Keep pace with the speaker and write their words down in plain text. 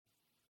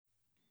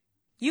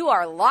You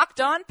are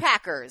Locked On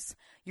Packers,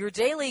 your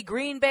daily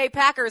Green Bay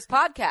Packers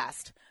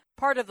podcast,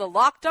 part of the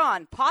Locked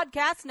On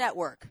Podcast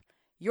Network,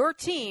 your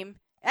team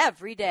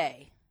every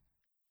day.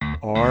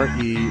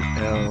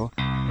 RELAX.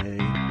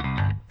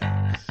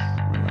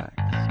 Relax.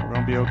 We're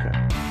going to be okay.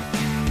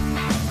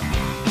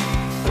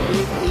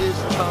 It is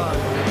time.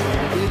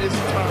 It is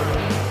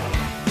time.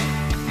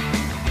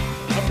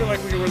 I feel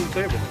like we can run the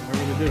table. I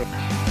really do.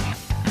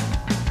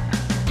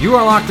 You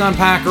are Locked On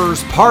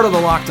Packers, part of the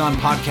Locked On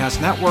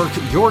Podcast Network,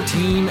 your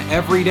team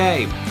every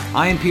day.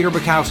 I am Peter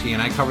Bukowski,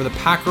 and I cover the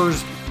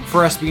Packers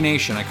for SB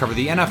Nation. I cover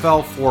the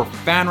NFL for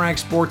FanRag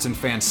Sports and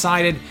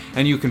FanSided,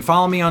 and you can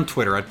follow me on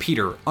Twitter at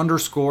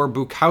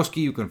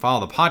Peter_Bukowski. You can follow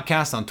the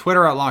podcast on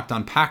Twitter at Locked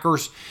On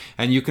Packers,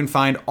 and you can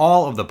find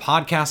all of the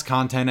podcast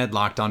content at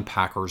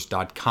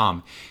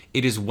LockedOnPackers.com.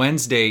 It is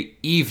Wednesday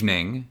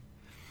evening,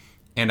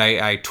 and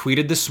I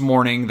tweeted this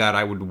morning that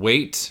I would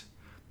wait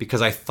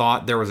because I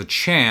thought there was a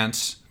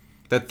chance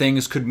that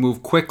things could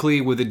move quickly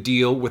with a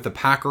deal with the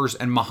Packers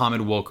and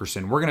Muhammad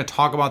Wilkerson. We're going to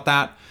talk about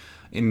that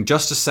in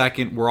just a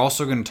second. We're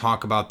also going to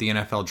talk about the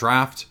NFL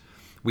draft.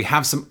 We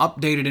have some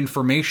updated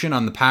information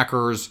on the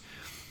Packers'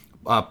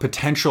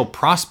 potential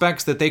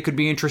prospects that they could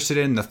be interested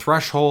in, the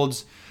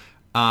thresholds.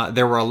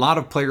 There were a lot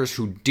of players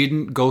who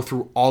didn't go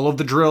through all of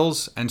the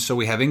drills, and so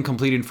we have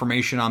incomplete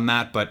information on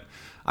that, but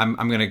I'm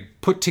going to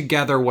put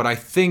together what I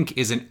think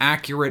is an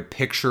accurate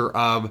picture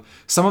of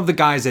some of the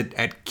guys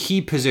at key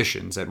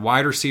positions, at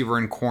wide receiver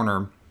and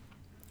corner,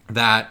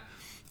 that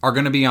are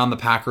going to be on the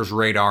Packers'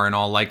 radar in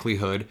all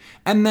likelihood,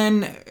 and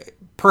then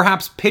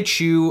perhaps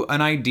pitch you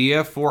an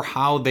idea for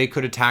how they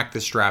could attack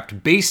this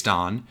draft based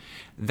on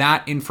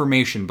that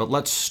information. But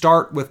let's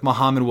start with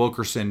Muhammad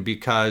Wilkerson,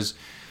 because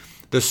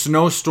the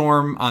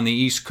snowstorm on the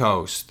East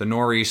Coast, the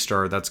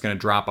nor'easter that's going to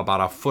drop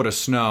about a foot of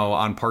snow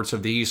on parts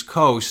of the East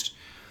Coast,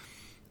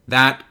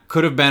 that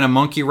could have been a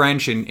monkey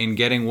wrench in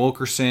getting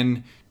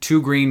Wilkerson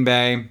to Green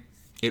Bay.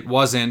 It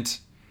wasn't,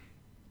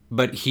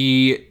 but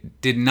he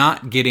did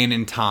not get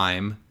in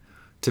time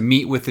to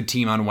meet with the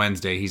team on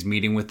Wednesday. He's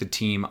meeting with the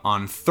team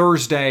on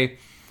Thursday,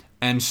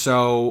 and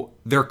so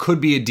there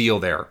could be a deal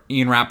there.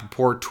 Ian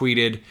Rappaport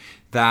tweeted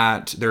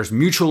that there's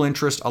mutual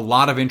interest, a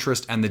lot of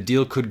interest, and the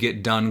deal could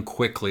get done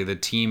quickly. The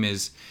team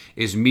is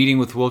meeting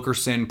with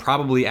Wilkerson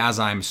probably as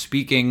I'm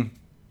speaking.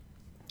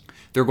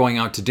 They're going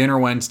out to dinner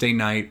Wednesday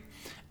night,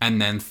 and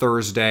then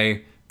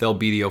Thursday there'll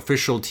be the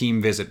official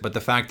team visit. But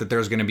the fact that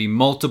there's going to be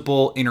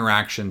multiple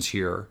interactions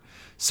here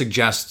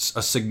suggests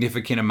a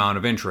significant amount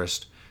of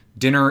interest.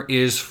 Dinner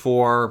is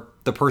for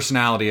the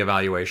personality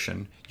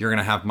evaluation. You're going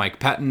to have Mike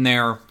Pettin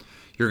there.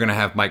 You're going to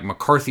have Mike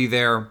McCarthy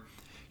there.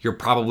 You're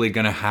probably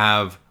going to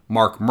have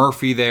Mark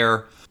Murphy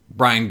there.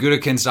 Brian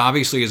Gutekunst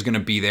obviously is going to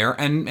be there.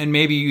 And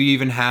maybe you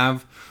even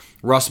have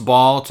Russ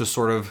Ball to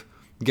sort of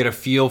get a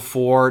feel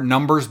for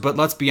numbers. But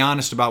let's be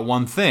honest about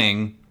one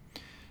thing.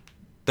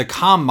 The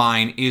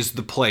combine is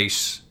the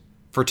place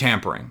for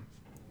tampering.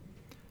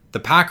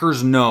 The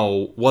Packers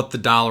know what the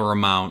dollar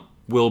amount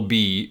will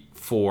be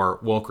for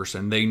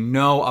Wilkerson. They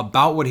know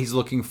about what he's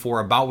looking for,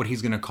 about what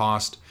he's going to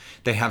cost.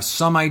 They have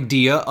some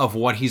idea of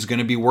what he's going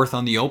to be worth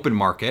on the open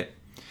market.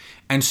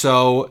 And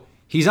so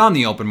he's on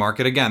the open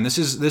market. Again, this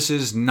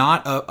is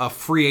not a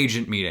free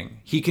agent meeting.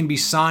 He can be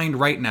signed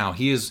right now.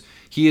 He is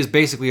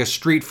basically a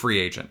street free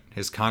agent.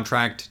 His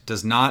contract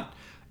does not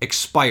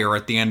expire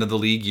at the end of the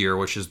league year,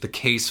 which is the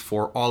case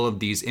for all of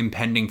these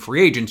impending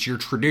free agents, your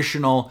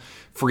traditional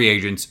free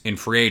agents in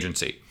free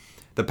agency.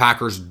 The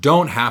Packers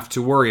don't have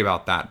to worry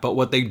about that. But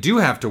what they do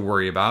have to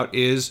worry about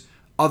is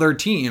other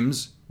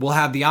teams will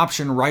have the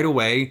option right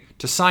away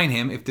to sign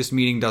him if this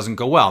meeting doesn't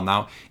go well.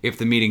 Now, if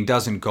the meeting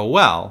doesn't go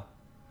well,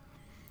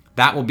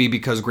 that will be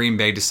because Green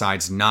Bay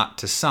decides not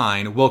to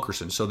sign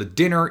Wilkerson. So the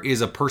dinner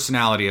is a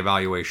personality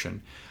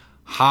evaluation.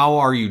 How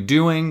are you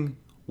doing?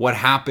 What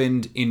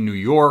happened in New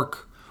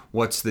York?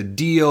 What's the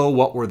deal?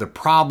 What were the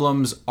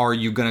problems? Are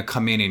you going to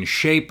come in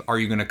shape? Are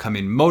you going to come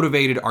in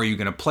motivated? Are you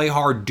going to play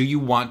hard? Do you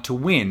want to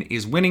win?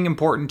 Is winning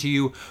important to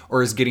you,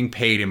 or is getting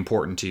paid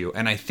important to you?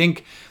 And I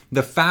think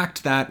the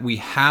fact that we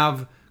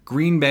have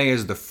Green Bay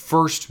as the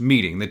first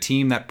meeting, the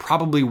team that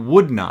probably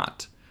would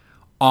not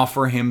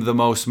offer him the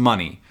most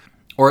money,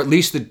 or at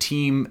least the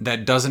team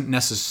that doesn't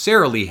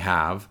necessarily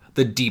have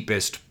the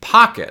deepest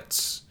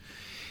pockets,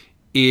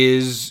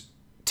 is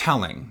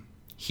telling.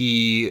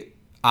 He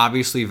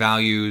obviously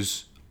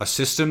values a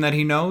system that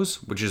he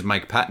knows, which is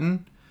Mike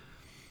Pettin,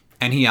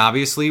 and he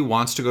obviously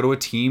wants to go to a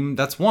team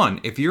that's won.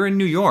 If you're in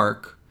New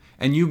York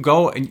and you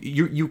go and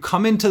you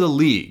come into the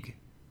league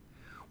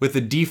with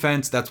a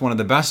defense that's one of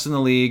the best in the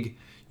league,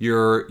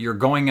 you're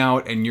going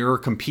out and you're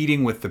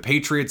competing with the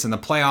Patriots in the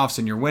playoffs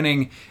and you're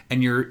winning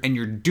and you're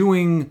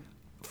doing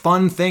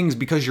fun things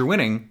because you're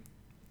winning,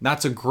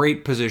 that's a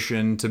great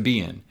position to be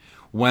in.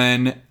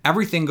 When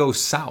everything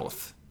goes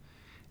south,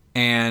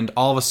 and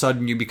all of a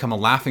sudden you become a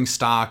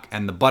laughingstock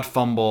and the butt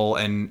fumble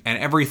and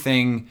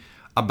everything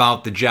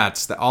about the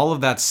Jets, that all of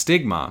that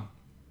stigma,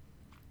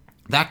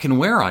 that can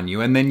wear on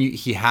you. And then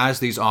he has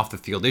these off the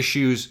field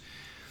issues.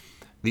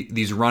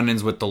 these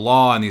run-ins with the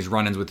law and these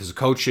run-ins with his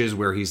coaches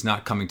where he's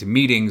not coming to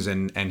meetings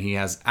and he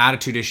has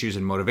attitude issues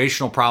and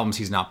motivational problems.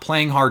 He's not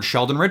playing hard.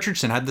 Sheldon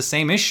Richardson had the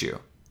same issue.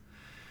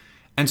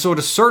 And so at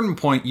a certain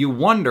point, you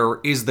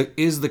wonder, is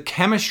the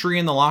chemistry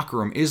in the locker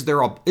room, is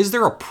there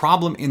a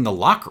problem in the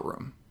locker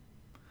room?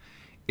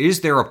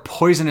 Is there a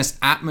poisonous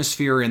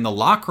atmosphere in the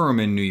locker room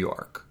in New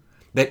York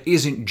that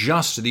isn't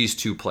just these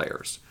two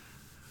players?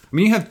 I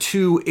mean, you have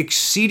two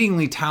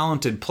exceedingly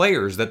talented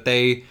players that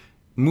they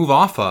move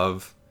off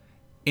of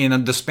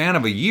in the span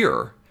of a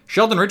year.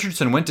 Sheldon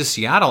Richardson went to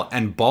Seattle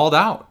and balled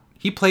out.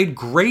 He played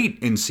great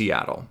in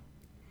Seattle.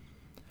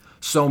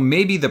 So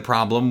maybe the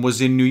problem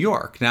was in New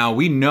York. Now,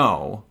 we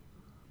know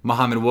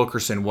Muhammad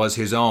Wilkerson was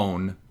his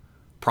own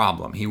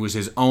problem. He was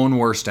his own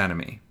worst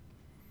enemy.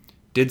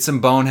 Did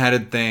some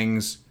boneheaded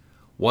things,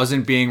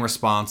 wasn't being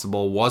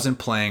responsible, wasn't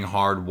playing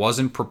hard,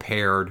 wasn't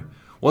prepared,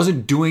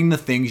 wasn't doing the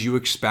things you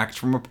expect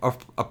from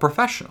a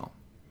professional.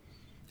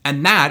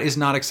 And that is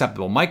not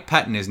acceptable. Mike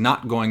Pettine is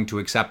not going to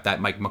accept that.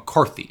 Mike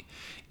McCarthy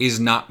is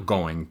not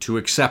going to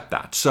accept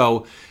that.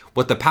 So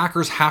what the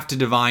Packers have to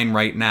divine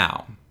right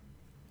now,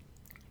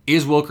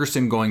 is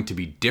Wilkerson going to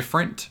be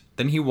different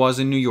than he was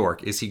in New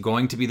York? Is he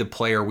going to be the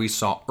player we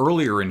saw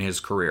earlier in his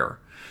career?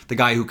 The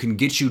guy who can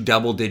get you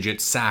double-digit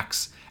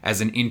sacks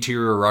as an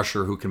interior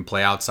rusher who can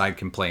play outside,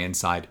 can play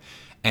inside,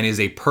 and is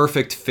a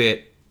perfect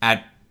fit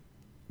at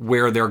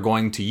where they're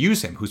going to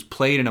use him, who's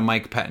played in a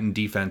Mike Pettine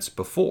defense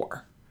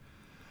before?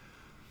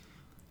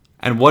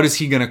 And what is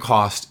he going to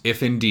cost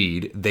if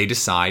indeed they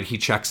decide he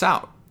checks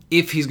out?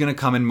 If he's going to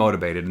come in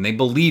motivated and they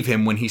believe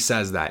him when he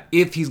says that.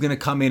 If he's going to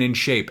come in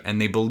shape and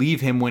they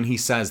believe him when he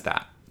says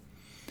that.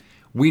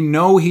 We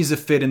know he's a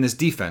fit in this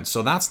defense,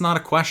 so that's not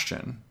a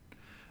question.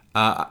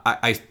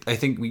 I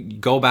think we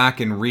go back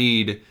and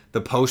read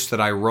the post that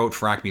I wrote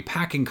for Acme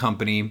Packing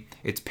Company.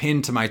 It's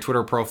pinned to my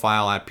Twitter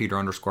profile at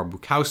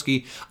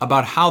Peter_Bukowski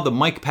about how the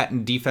Mike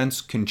Pettine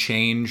defense can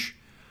change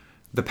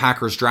the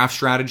Packers draft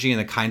strategy and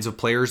the kinds of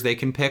players they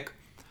can pick.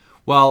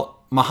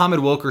 Well, Muhammad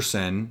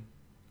Wilkerson,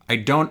 I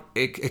don't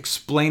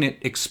explain it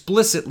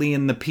explicitly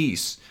in the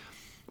piece,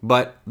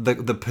 but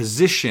the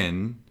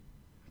position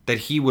that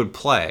he would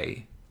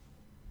play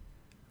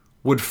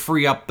would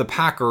free up the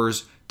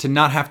Packers to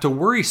not have to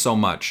worry so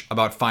much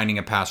about finding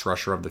a pass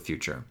rusher of the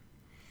future,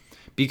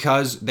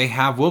 because they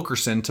have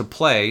Wilkerson to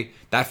play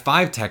that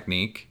 5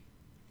 technique,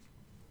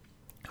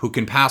 who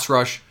can pass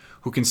rush,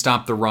 who can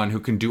stop the run, who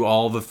can do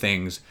all the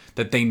things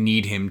that they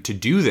need him to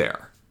do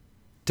there,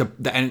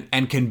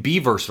 and can be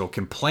versatile,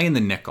 can play in the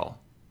nickel,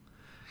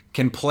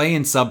 can play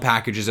in sub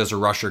packages as a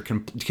rusher,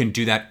 can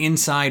do that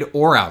inside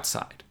or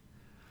outside.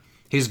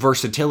 His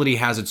versatility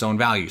has its own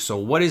value. So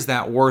what is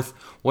that worth?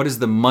 What is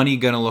the money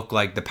going to look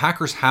like? The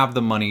Packers have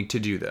the money to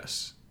do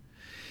this.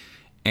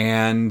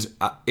 And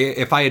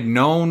if I had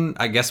known,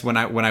 I guess when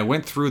I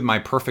went through my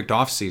perfect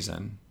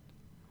offseason,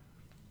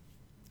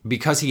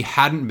 because he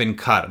hadn't been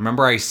cut.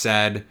 Remember I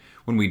said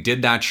when we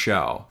did that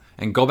show,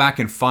 and go back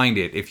and find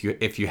it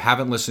if you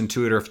haven't listened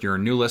to it, or if you're a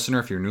new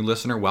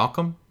listener,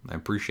 welcome. I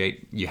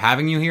appreciate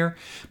having you here.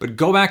 But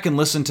go back and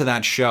listen to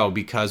that show,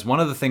 because one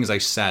of the things I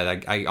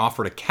said, I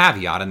offered a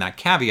caveat, and that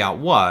caveat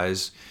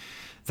was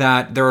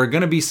that there are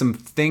going to be some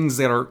things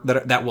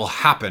that will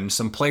happen,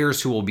 some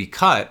players who will be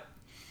cut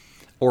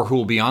or who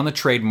will be on the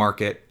trade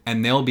market,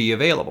 and they'll be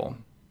available.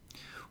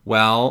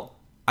 Well,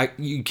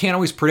 you can't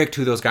always predict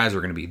who those guys are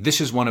going to be.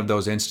 This is one of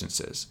those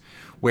instances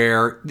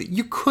where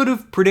you could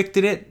have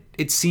predicted it.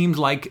 It seemed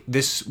like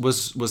this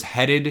was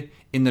headed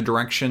in the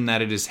direction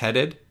that it is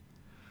headed.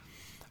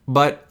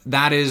 But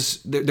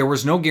there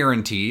was no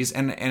guarantees,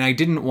 and I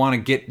didn't want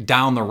to get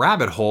down the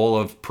rabbit hole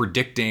of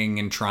predicting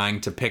and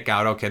trying to pick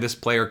out, okay, this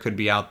player could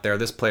be out there,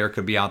 this player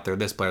could be out there,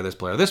 this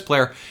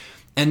player.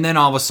 And then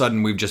all of a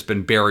sudden we've just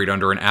been buried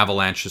under an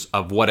avalanche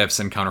of what ifs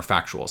and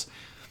counterfactuals.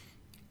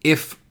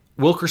 If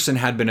Wilkerson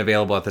had been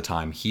available at the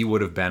time, he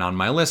would have been on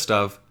my list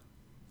of,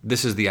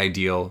 this is the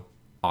ideal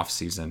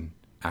offseason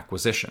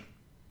acquisition.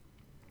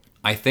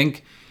 I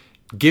think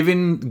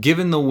given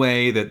the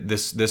way that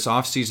this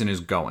offseason is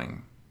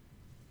going,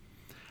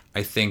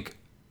 I think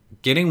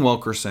getting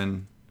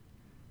Wilkerson,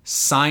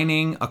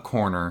 signing a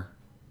corner,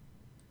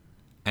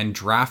 and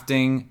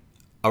drafting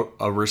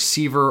a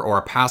receiver or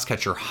a pass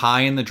catcher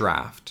high in the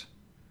draft,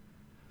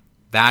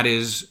 that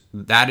is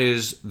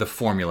the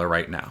formula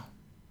right now.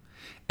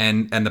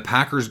 And the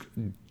Packers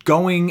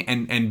going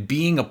and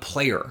being a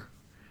player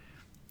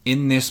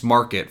in this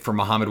market for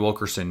Muhammad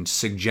Wilkerson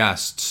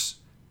suggests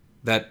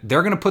that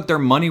they're going to put their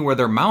money where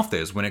their mouth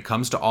is when it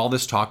comes to all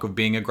this talk of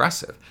being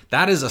aggressive.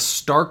 That is a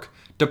stark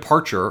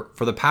departure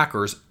for the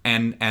Packers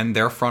and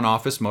their front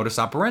office modus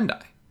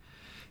operandi.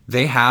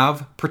 They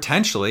have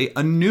potentially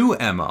a new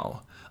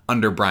MO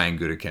under Brian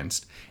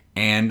Gutekunst,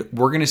 and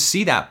we're going to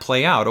see that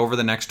play out over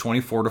the next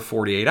 24 to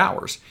 48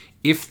 hours.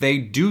 If they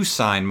do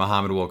sign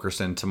Muhammad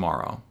Wilkerson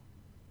tomorrow,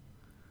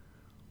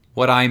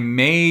 what I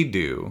may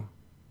do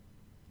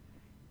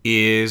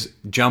is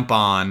jump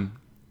on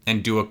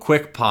and do a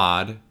quick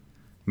pod.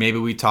 Maybe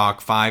we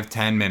talk 5,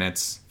 10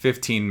 minutes,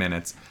 15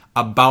 minutes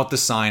about the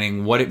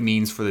signing, what it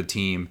means for the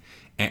team,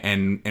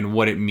 and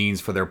what it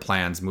means for their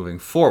plans moving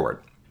forward.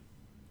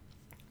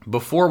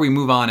 Before we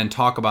move on and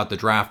talk about the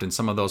draft and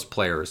some of those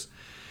players,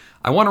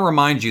 I want to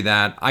remind you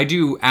that I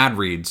do ad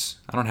reads.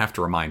 I don't have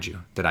to remind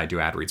you that I do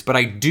ad reads, but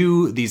I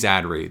do these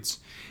ad reads.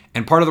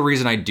 And part of the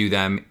reason I do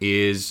them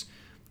is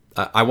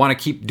I want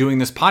to keep doing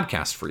this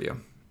podcast for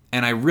you.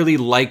 And I really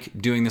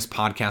like doing this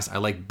podcast. I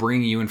like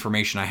bringing you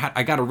information.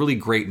 I got a really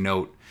great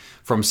note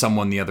from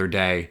someone the other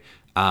day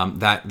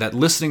that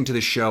listening to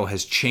the show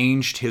has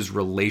changed his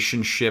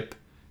relationship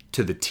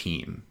to the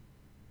team.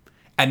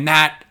 And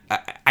that,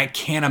 I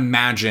can't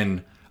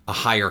imagine a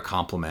higher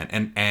compliment.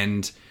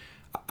 And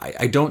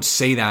I don't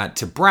say that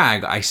to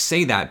brag. I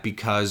say that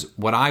because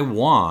what I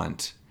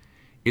want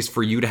is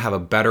for you to have a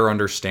better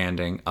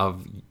understanding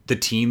of the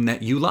team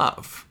that you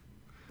love.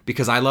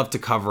 Because I love to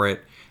cover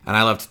it and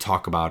I love to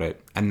talk about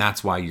it. And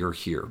that's why you're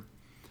here.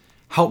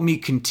 Help me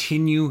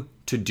continue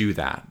to do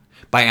that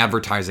by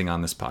advertising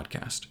on this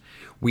podcast.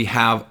 We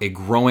have a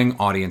growing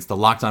audience. The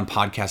Locked On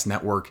Podcast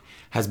Network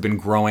has been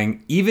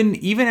growing. Even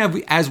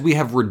as we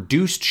have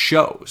reduced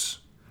shows,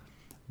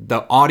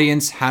 the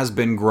audience has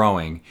been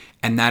growing.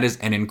 And that is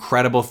an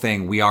incredible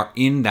thing. We are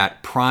in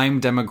that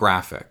prime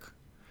demographic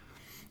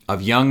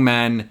of young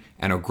men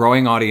and a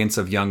growing audience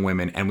of young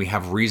women. And we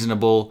have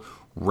reasonable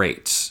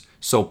rates.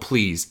 So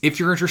please, if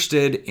you're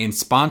interested in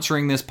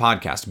sponsoring this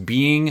podcast,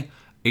 being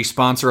a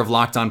sponsor of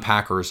Locked On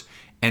Packers,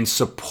 and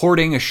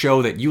supporting a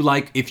show that you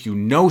like, if you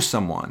know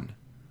someone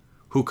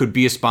who could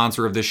be a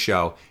sponsor of this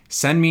show,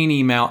 send me an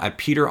email at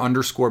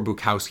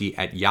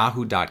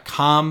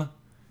peter_bukowski@yahoo.com,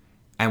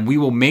 and we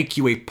will make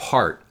you a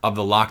part of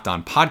the Locked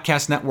On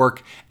Podcast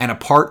Network and a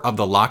part of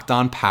the Locked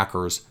On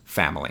Packers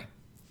family.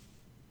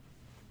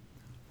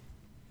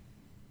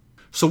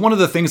 So one of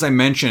the things I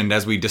mentioned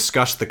as we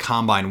discussed the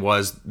combine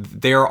was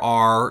there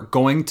are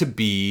going to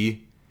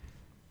be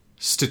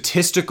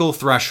statistical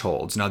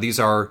thresholds. Now, these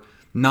are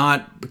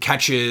not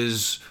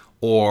catches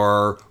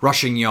or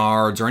rushing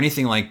yards or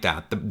anything like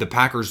that. The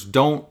Packers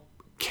don't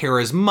care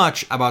as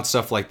much about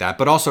stuff like that.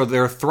 But also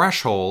their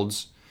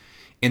thresholds,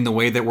 in the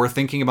way that we're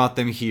thinking about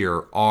them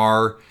here,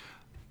 are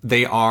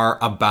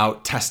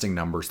about testing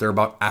numbers. They're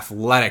about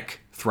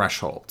athletic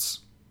thresholds.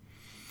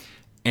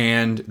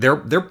 And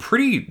they're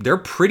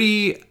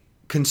pretty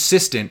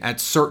consistent at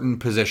certain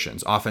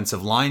positions.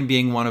 Offensive line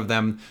being one of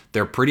them.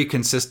 They're pretty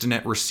consistent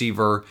at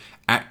receiver,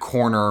 at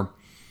corner,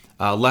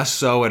 less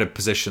so at a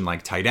position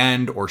like tight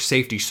end or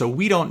safety. So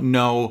we don't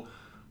know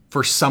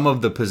for some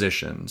of the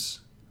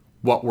positions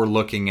what we're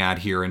looking at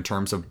here in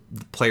terms of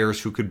players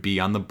who could be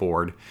on the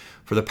board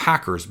for the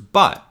Packers.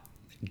 But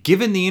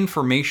given the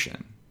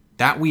information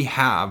that we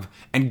have,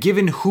 and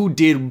given who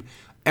did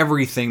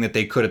everything that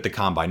they could at the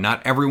combine, not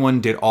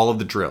everyone did all of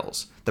the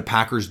drills. The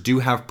Packers do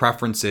have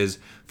preferences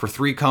for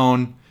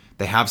 3-cone.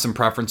 They have some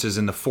preferences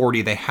in the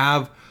 40. They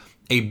have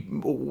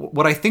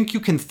what I think you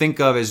can think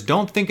of as,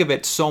 don't think of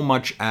it so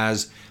much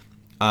as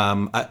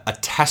a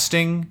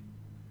testing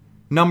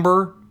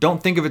number.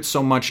 Don't think of it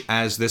so much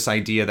as this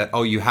idea that,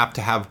 you have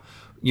to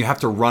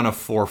run a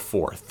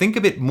 4.4. Think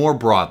of it more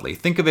broadly.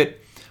 Think of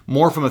it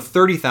more from a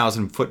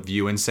 30,000 foot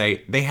view and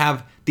say they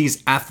have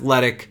these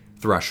athletic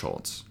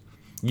thresholds.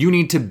 You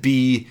need to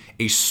be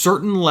a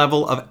certain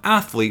level of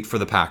athlete for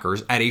the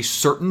Packers at a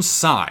certain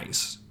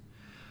size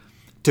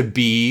to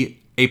be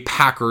a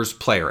Packers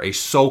player, a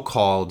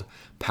so-called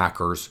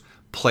Packers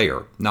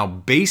player. Now,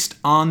 based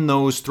on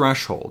those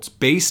thresholds,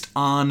 based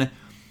on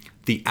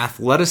the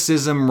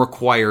athleticism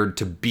required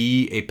to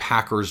be a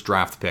Packers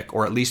draft pick,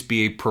 or at least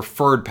be a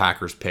preferred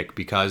Packers pick,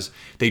 because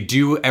they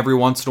do every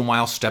once in a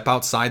while step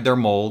outside their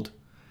mold,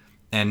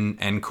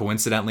 and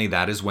coincidentally,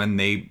 that is when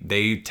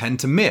they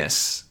tend to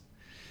miss.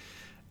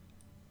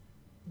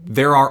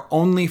 There are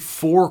only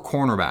 4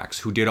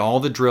 cornerbacks who did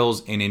all the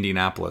drills in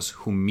Indianapolis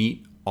who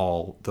meet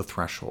all the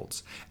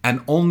thresholds.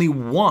 And only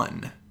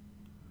one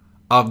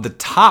of the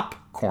top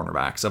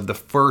cornerbacks of the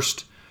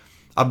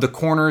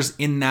corners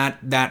in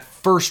that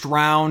first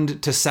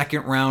round to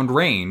second round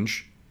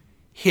range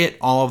hit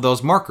all of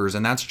those markers,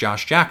 and that's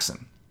Josh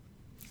Jackson.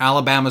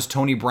 Alabama's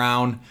Tony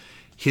Brown,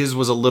 his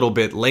was a little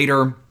bit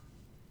later.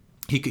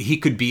 He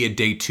could be a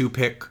day 2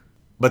 pick.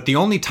 But the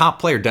only top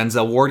player,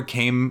 Denzel Ward,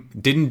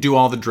 didn't do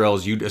all the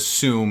drills. You'd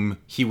assume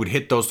he would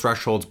hit those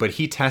thresholds, but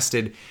he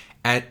tested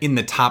in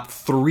the top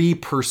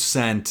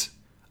 3%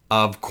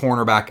 of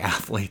cornerback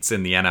athletes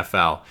in the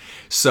NFL.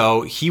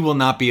 So he will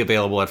not be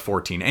available at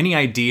 14. Any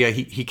idea?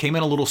 He came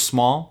in a little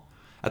small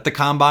at the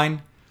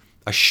combine,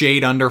 a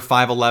shade under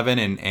 5'11",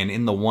 and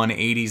in the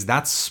 180s.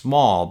 That's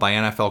small by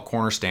NFL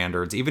corner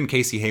standards. Even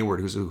Casey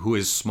Hayward, who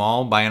is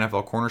small by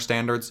NFL corner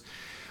standards,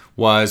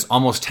 was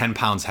almost 10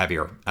 pounds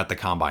heavier at the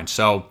combine.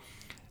 So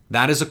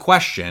that is a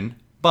question,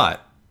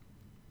 but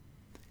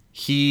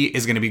he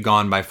is going to be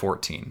gone by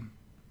 14.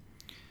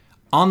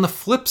 On the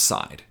flip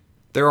side,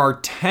 there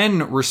are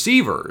 10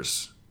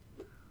 receivers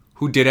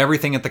who did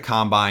everything at the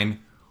combine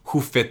who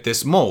fit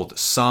this mold.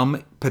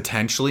 Some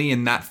potentially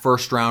in that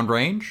first round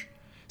range,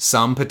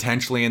 some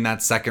potentially in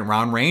that second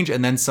round range,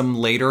 and then some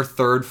later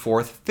third,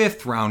 fourth,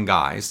 fifth round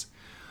guys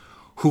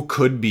who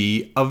could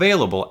be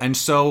available. And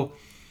so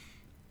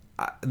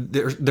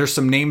there's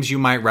some names you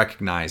might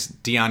recognize.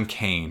 Deion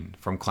Kane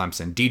from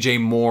Clemson. DJ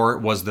Moore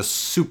was the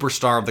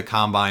superstar of the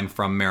combine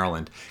from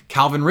Maryland.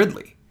 Calvin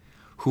Ridley,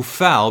 who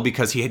fell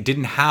because he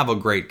didn't have a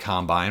great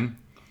combine.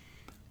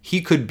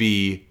 He could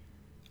be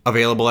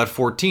available at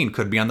 14,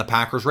 could be on the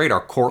Packers' radar.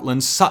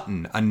 Cortland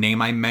Sutton, a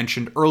name I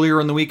mentioned earlier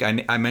in the week.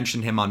 I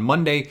mentioned him on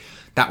Monday.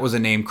 That was a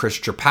name Chris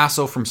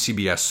Trapasso from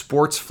CBS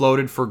Sports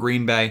floated for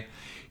Green Bay.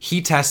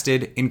 He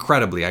tested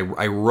incredibly.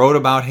 I wrote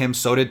about him,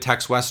 so did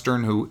Tex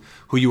Western, who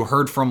you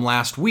heard from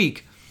last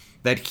week,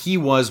 that he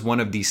was one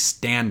of the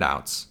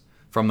standouts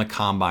from the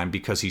combine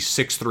because he's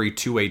 6'3",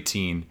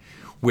 218,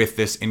 with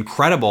this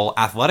incredible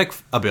athletic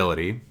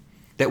ability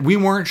that we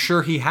weren't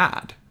sure he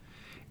had.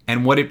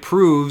 And what it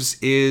proves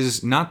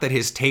is not that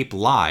his tape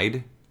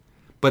lied,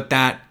 but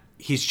that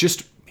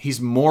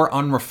he's more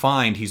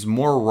unrefined, he's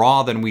more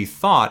raw than we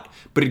thought,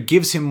 but it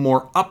gives him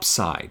more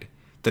upside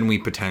than we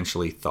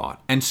potentially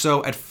thought. And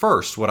so at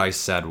first what I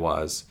said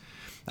was,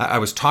 I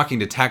was talking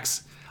to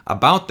Tex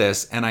about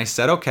this, and I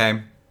said,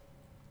 okay,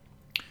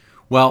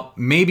 well,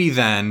 maybe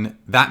then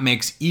that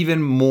makes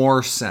even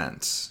more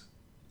sense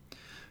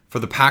for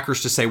the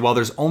Packers to say, well,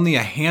 there's only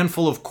a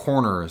handful of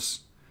corners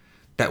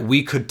that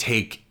we could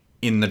take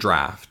in the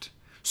draft,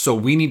 so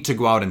we need to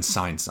go out and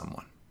sign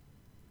someone.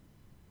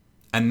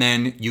 And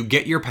then you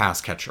get your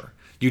pass catcher.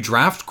 You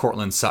draft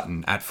Cortland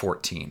Sutton at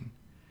 14.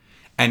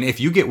 And if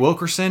you get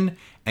Wilkerson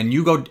and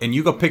you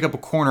go pick up a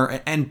corner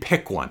and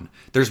pick one,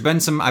 I've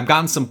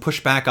gotten some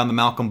pushback on the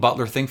Malcolm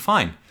Butler thing.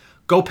 Fine.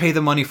 Go pay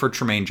the money for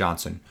Tremaine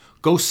Johnson.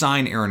 Go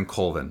sign Aaron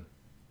Colvin.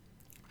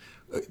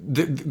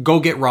 Go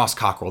get Ross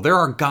Cockrell. There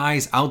are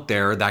guys out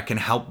there that can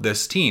help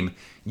this team.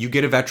 You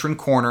get a veteran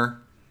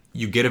corner,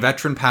 you get a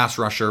veteran pass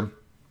rusher.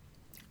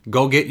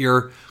 Go get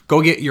your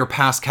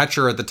pass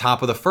catcher at the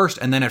top of the first,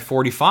 and then at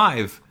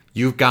 45,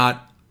 you've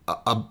got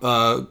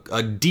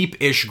a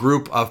deep-ish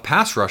group of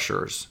pass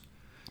rushers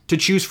to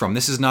choose from.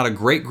 This is not a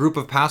great group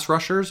of pass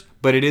rushers,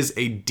 but it is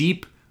a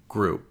deep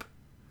group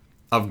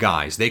of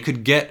guys. They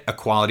could get a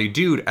quality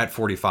dude at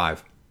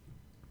 45.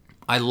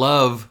 I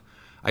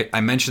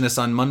mentioned this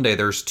on Monday.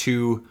 There's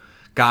two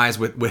guys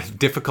with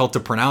difficult to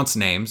pronounce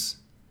names.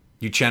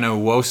 Uchenna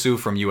Nwosu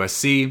from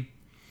USC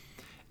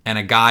and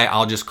a guy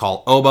I'll just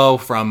call Obo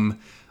from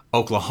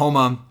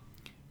Oklahoma.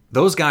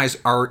 Those guys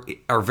are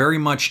very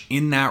much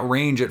in that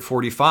range at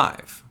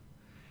 45.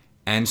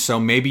 And so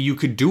maybe you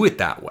could do it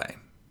that way.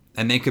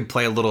 And they could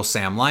play a little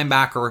Sam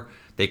linebacker.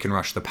 They can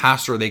rush the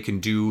passer. They can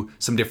do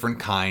some different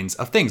kinds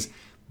of things.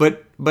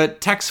 But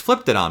Tex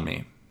flipped it on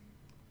me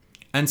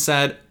and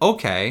said,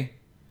 okay,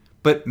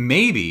 but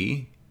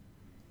maybe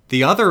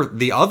the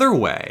other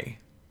way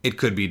it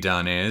could be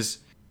done is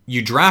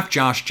you draft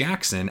Josh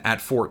Jackson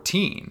at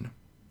 14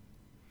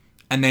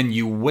 and then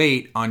you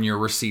wait on your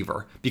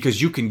receiver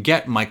because you can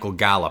get Michael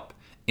Gallup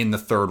in the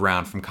third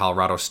round from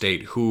Colorado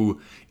State,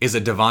 who is a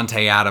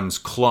Devontae Adams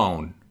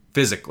clone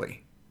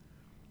physically.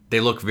 They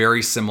look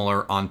very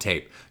similar on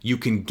tape. You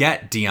can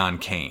get Deion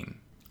Kane.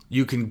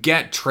 You can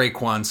get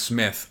Traquan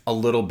Smith a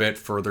little bit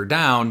further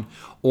down,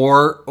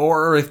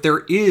 or if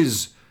there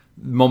is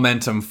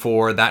momentum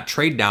for that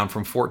trade down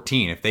from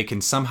 14, if they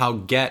can somehow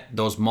get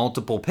those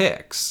multiple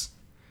picks,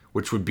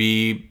 which would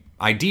be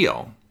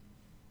ideal.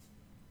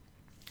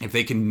 If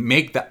they can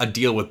make a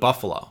deal with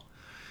Buffalo.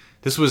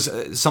 This was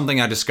something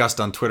I discussed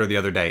on Twitter the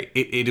other day.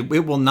 It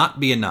will not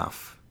be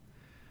enough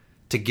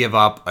to give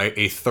up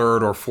a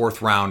third or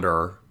fourth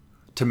rounder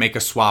to make a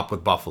swap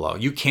with Buffalo.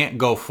 You can't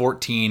go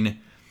 14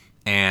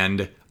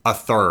 and a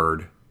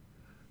third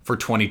for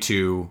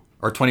 22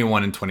 or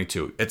 21 and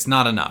 22. It's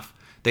not enough.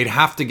 They'd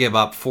have to give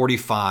up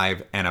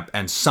 45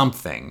 and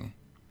something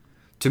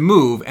to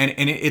move, and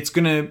it's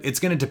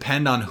gonna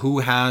depend on who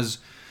has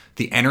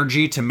the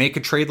energy to make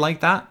a trade like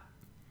that.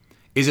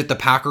 Is it the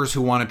Packers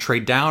who want to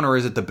trade down, or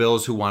is it the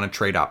Bills who want to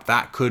trade up?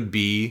 That could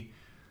be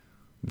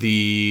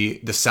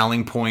the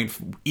selling point.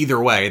 Either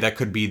way, that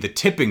could be the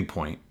tipping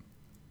point.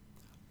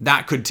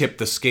 That could tip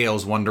the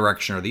scales one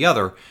direction or the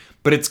other,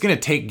 but it's going to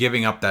take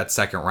giving up that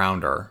second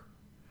rounder.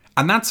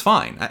 And that's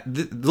fine.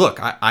 Look,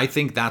 I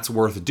think that's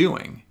worth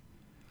doing.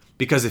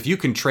 Because if you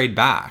can trade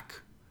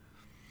back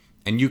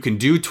and you can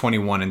do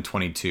 21 and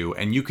 22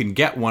 and you can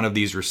get one of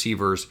these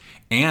receivers,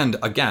 and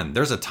again,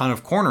 there's a ton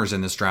of corners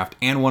in this draft,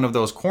 and one of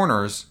those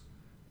corners,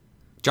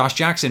 Josh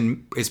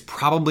Jackson, is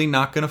probably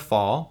not going to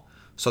fall,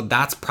 so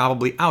that's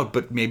probably out,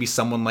 but maybe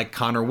someone like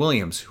Connor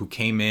Williams, who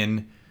came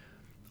in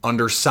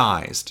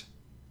undersized,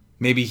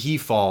 maybe he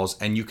falls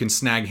and you can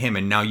snag him,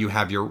 and now you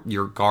have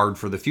your guard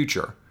for the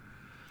future.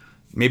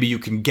 Maybe you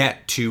can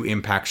get two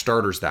impact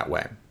starters that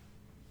way.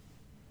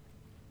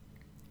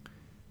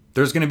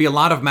 There's going to be a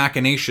lot of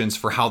machinations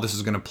for how this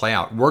is going to play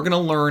out. We're going to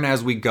learn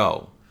as we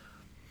go.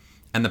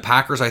 And the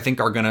Packers, I think,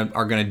 are going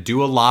to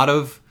do a lot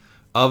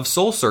of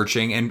soul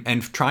searching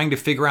and trying to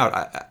figure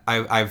out.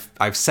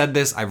 I've said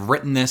this, I've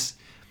written this.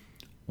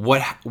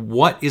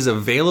 What is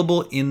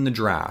available in the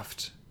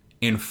draft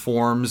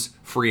informs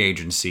free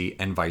agency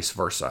and vice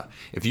versa.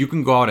 If you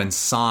can go out and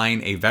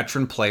sign a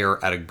veteran player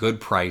at a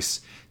good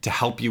price to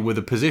help you with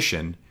a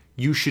position,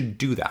 you should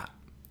do that.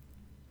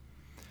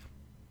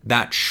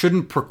 that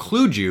shouldn't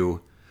preclude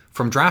you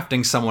from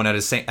drafting someone at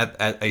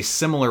a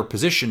similar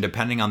position,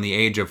 depending on the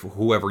age of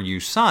whoever you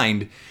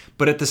signed.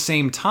 But at the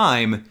same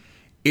time,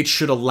 it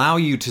should allow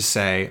you to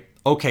say,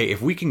 okay,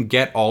 if we can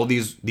get all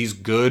these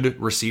good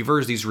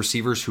receivers, these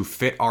receivers who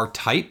fit our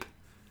type,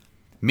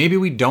 maybe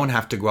we don't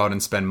have to go out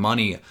and spend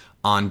money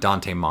on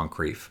Dante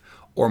Moncrief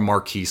or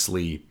Marquise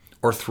Lee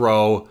or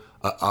throw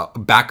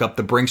back up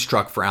the Brinks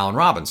truck for Allen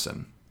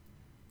Robinson.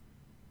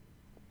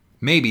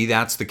 Maybe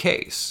that's the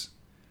case.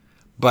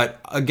 But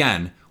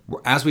again,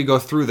 as we go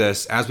through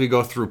this, as we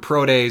go through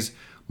pro days,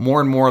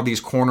 more and more of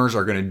these corners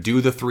are going to do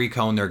the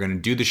 3-cone, they're going to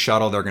do the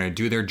shuttle, they're going to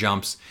do their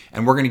jumps,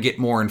 and we're going to get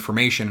more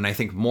information. And I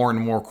think more and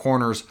more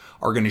corners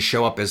are going to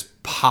show up as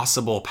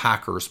possible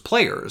Packers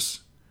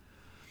players.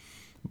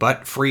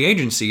 But free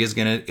agency is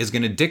going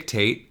to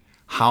dictate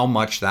how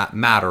much that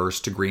matters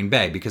to Green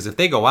Bay. Because if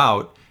they go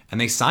out and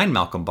they sign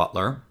Malcolm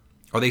Butler,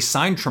 or they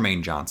sign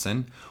Tremaine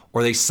Johnson,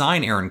 or they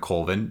sign Aaron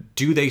Colvin,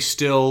 do they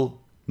still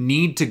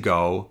need to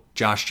go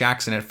Josh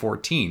Jackson at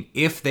 14?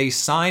 If they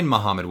sign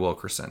Muhammad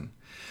Wilkerson,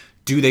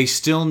 do they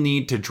still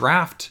need to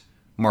draft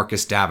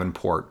Marcus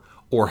Davenport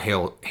or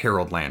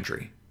Harold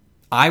Landry?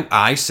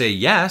 I say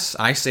yes.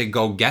 I say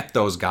go get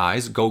those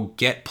guys. Go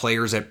get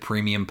players at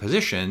premium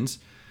positions.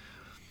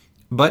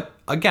 But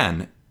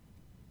again,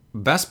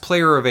 best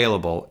player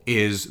available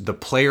is the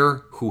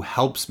player who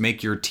helps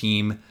make your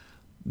team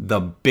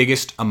the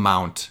biggest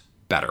amount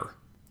better.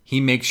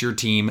 He makes your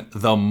team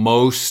the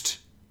most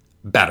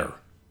better.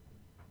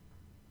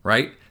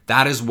 Right?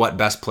 That is what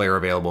best player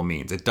available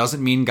means. It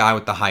doesn't mean guy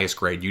with the highest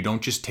grade. You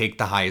don't just take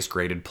the highest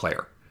graded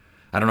player.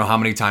 I don't know how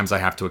many times I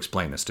have to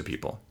explain this to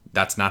people.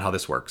 That's not how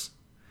this works.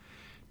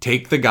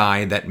 Take the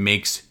guy that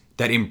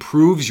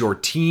improves your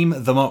team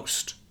the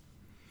most.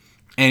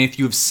 And if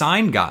you've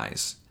signed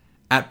guys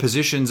at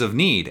positions of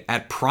need,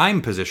 at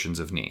prime positions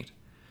of need,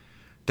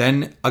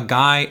 then a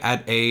guy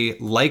at a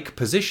like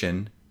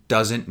position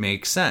doesn't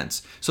make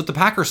sense. So if the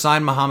Packers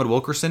sign Muhammad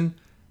Wilkerson,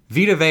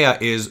 Vita Vea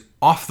is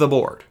off the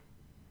board.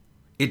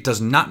 It does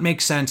not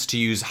make sense to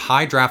use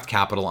high draft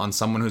capital on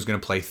someone who's going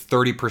to play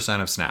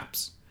 30% of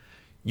snaps.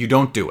 You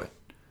don't do it.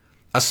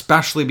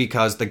 Especially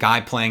because the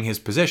guy playing his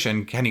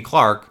position, Kenny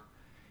Clark,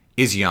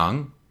 is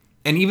young.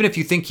 And even if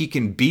you think he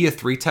can be a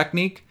 3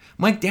 technique,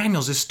 Mike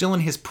Daniels is still in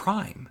his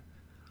prime.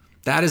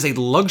 That is a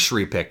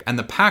luxury pick. And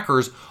the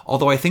Packers,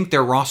 although I think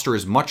their roster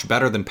is much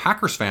better than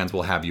Packers fans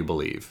will have you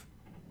believe,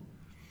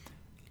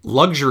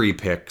 luxury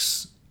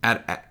picks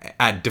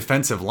at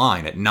defensive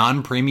line, at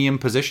non-premium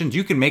positions,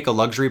 you can make a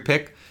luxury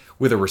pick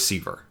with a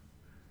receiver.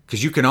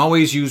 Because you can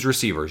always use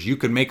receivers. You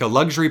can make a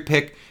luxury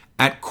pick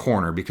at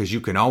corner because you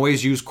can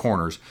always use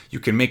corners. You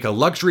can make a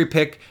luxury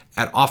pick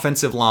at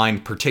offensive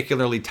line,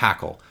 particularly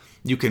tackle.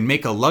 You can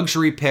make a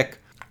luxury pick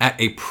at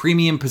a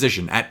premium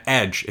position, at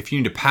edge, if you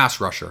need a pass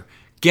rusher.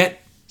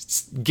 Get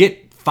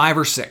 5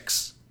 or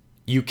 6.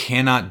 You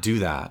cannot do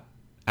that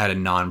at a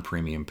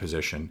non-premium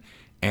position.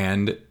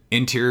 And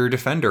interior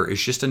defender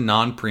is just a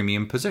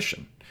non-premium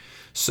position.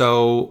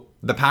 So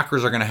the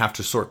Packers are going to have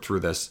to sort through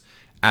this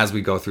as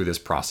we go through this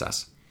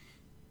process.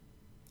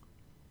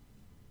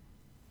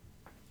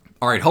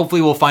 All right,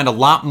 hopefully we'll find a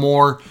lot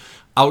more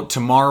out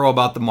tomorrow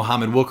about the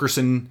Muhammad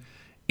Wilkerson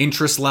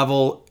interest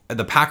level.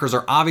 The Packers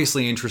are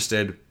obviously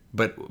interested,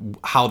 but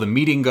how the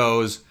meeting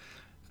goes,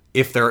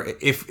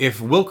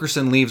 if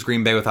Wilkerson leaves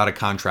Green Bay without a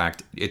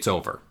contract, it's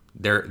over.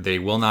 They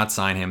will not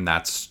sign him.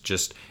 That's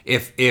just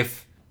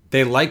if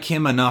they like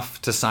him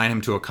enough to sign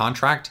him to a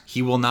contract,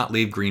 he will not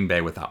leave Green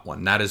Bay without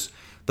one. That is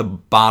the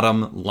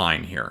bottom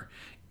line here.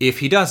 If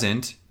he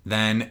doesn't,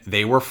 then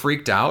they were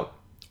freaked out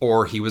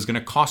or he was going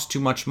to cost too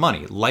much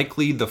money.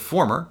 Likely the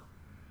former.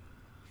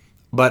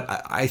 But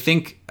I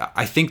think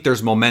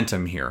there's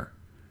momentum here.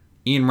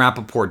 Ian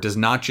Rappaport does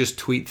not just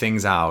tweet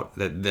things out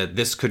that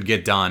this could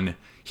get done.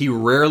 He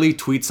rarely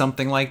tweets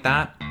something like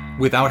that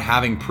without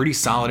having pretty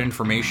solid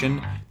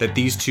information that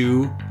these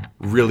two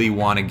really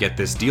want to get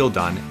this deal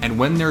done. And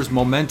when there's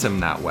momentum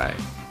that way,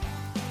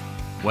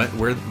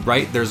 where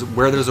there's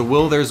a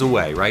will, there's a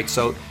way, right?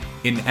 So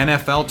in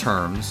NFL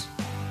terms,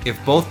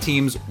 if both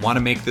teams want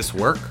to make this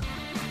work,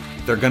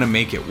 they're going to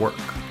make it work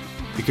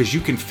because you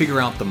can figure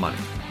out the money.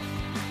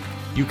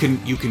 You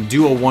can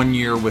do a 1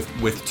 year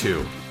with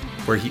 2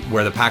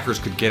 where the Packers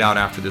could get out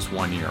after this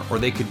 1 year, or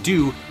they could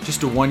do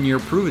just a 1 year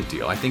prove it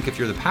deal. I think if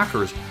you're the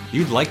Packers,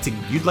 you'd like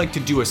to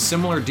do a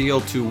similar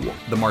deal to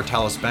the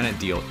Martellus Bennett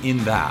deal in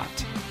that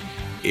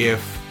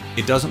if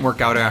it doesn't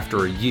work out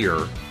after a year,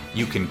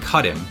 you can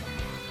cut him.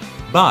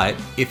 But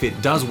if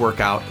it does work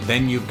out,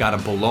 then you've got a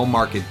below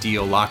market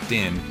deal locked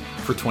in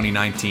for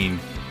 2019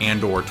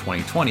 and or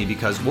 2020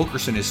 because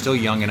Wilkerson is still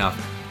young enough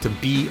to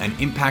be an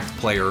impact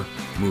player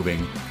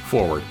moving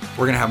forward.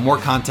 We're going to have more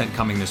content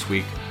coming this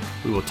week.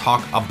 We will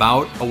talk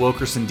about a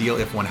Wilkerson deal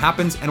if one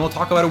happens, and we'll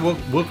talk about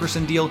a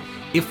Wilkerson deal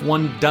if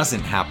one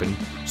doesn't happen.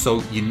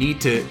 So you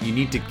need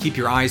to keep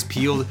your eyes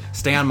peeled.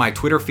 Stay on my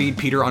Twitter feed,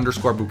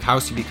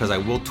 Peter_Bukowski, because I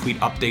will tweet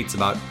updates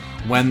about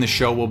when the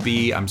show will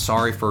be. I'm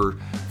sorry for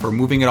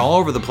moving it all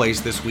over the place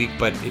this week,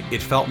 but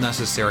it felt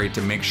necessary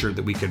to make sure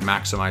that we could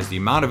maximize the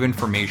amount of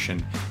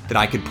information that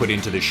I could put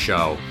into the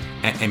show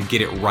and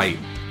get it right.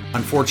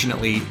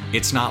 Unfortunately,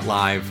 it's not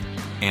live,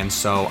 and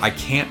so I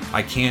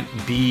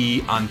can't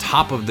be on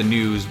top of the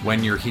news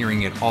when you're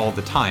hearing it all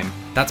the time.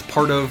 That's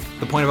part of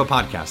the point of a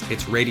podcast.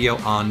 It's radio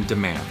on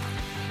demand.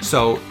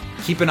 So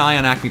keep an eye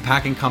on Acme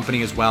Packing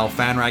Company as well,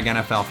 FanRag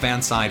NFL,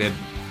 Fansided,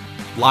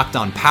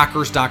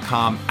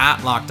 LockedOnPackers.com,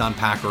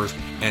 @LockedOnPackers,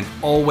 and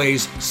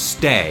always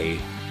stay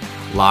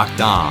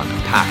locked on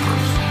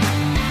Packers.